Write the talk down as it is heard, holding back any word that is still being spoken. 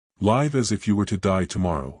Live as if you were to die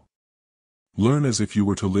tomorrow. Learn as if you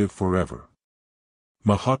were to live forever.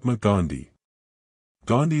 Mahatma Gandhi.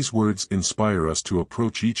 Gandhi's words inspire us to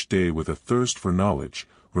approach each day with a thirst for knowledge,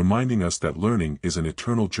 reminding us that learning is an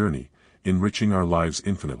eternal journey, enriching our lives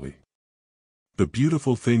infinitely. The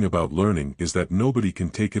beautiful thing about learning is that nobody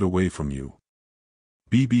can take it away from you.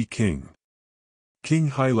 B.B. King. King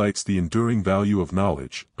highlights the enduring value of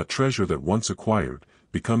knowledge, a treasure that once acquired,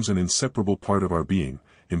 becomes an inseparable part of our being,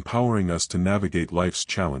 empowering us to navigate life's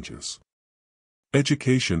challenges.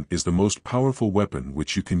 Education is the most powerful weapon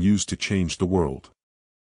which you can use to change the world.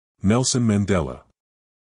 Nelson Mandela.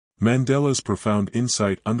 Mandela's profound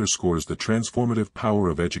insight underscores the transformative power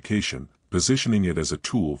of education, positioning it as a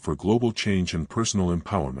tool for global change and personal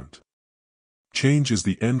empowerment. Change is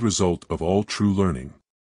the end result of all true learning.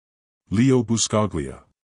 Leo Buscaglia.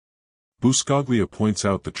 Buscaglia points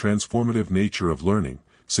out the transformative nature of learning,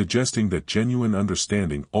 suggesting that genuine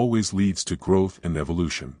understanding always leads to growth and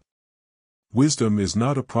evolution. Wisdom is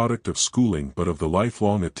not a product of schooling but of the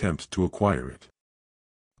lifelong attempt to acquire it.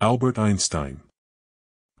 Albert Einstein.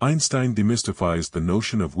 Einstein demystifies the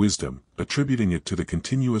notion of wisdom, attributing it to the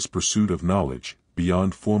continuous pursuit of knowledge,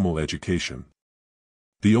 beyond formal education.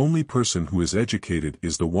 The only person who is educated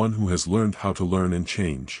is the one who has learned how to learn and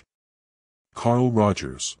change. Carl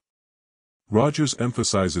Rogers. Rogers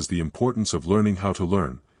emphasizes the importance of learning how to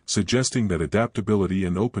learn, suggesting that adaptability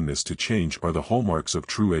and openness to change are the hallmarks of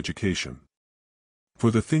true education.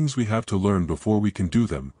 For the things we have to learn before we can do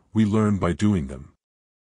them, we learn by doing them.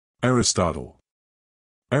 Aristotle.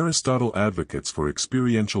 Aristotle advocates for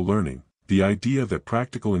experiential learning, the idea that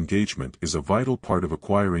practical engagement is a vital part of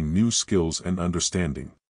acquiring new skills and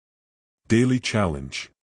understanding. Daily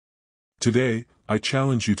Challenge. Today, I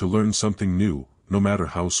challenge you to learn something new, no matter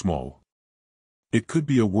how small. It could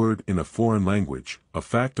be a word in a foreign language, a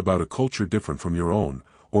fact about a culture different from your own,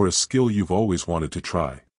 or a skill you've always wanted to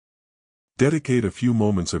try. Dedicate a few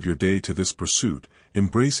moments of your day to this pursuit,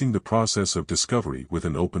 embracing the process of discovery with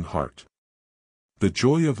an open heart. The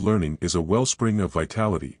joy of learning is a wellspring of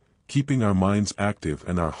vitality, keeping our minds active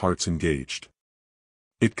and our hearts engaged.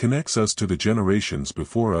 It connects us to the generations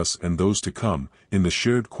before us and those to come, in the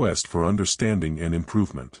shared quest for understanding and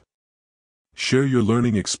improvement. Share your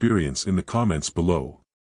learning experience in the comments below.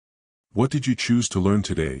 What did you choose to learn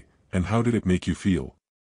today, and how did it make you feel?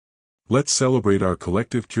 Let's celebrate our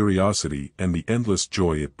collective curiosity and the endless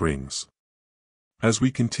joy it brings. As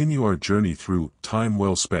we continue our journey through Time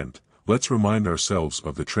Well Spent, let's remind ourselves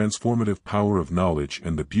of the transformative power of knowledge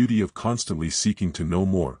and the beauty of constantly seeking to know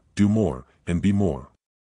more, do more, and be more.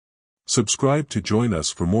 Subscribe to join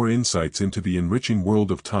us for more insights into the enriching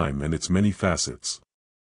world of time and its many facets.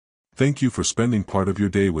 Thank you for spending part of your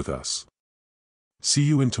day with us. See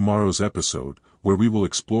you in tomorrow's episode, where we will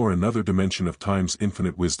explore another dimension of time's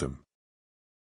infinite wisdom.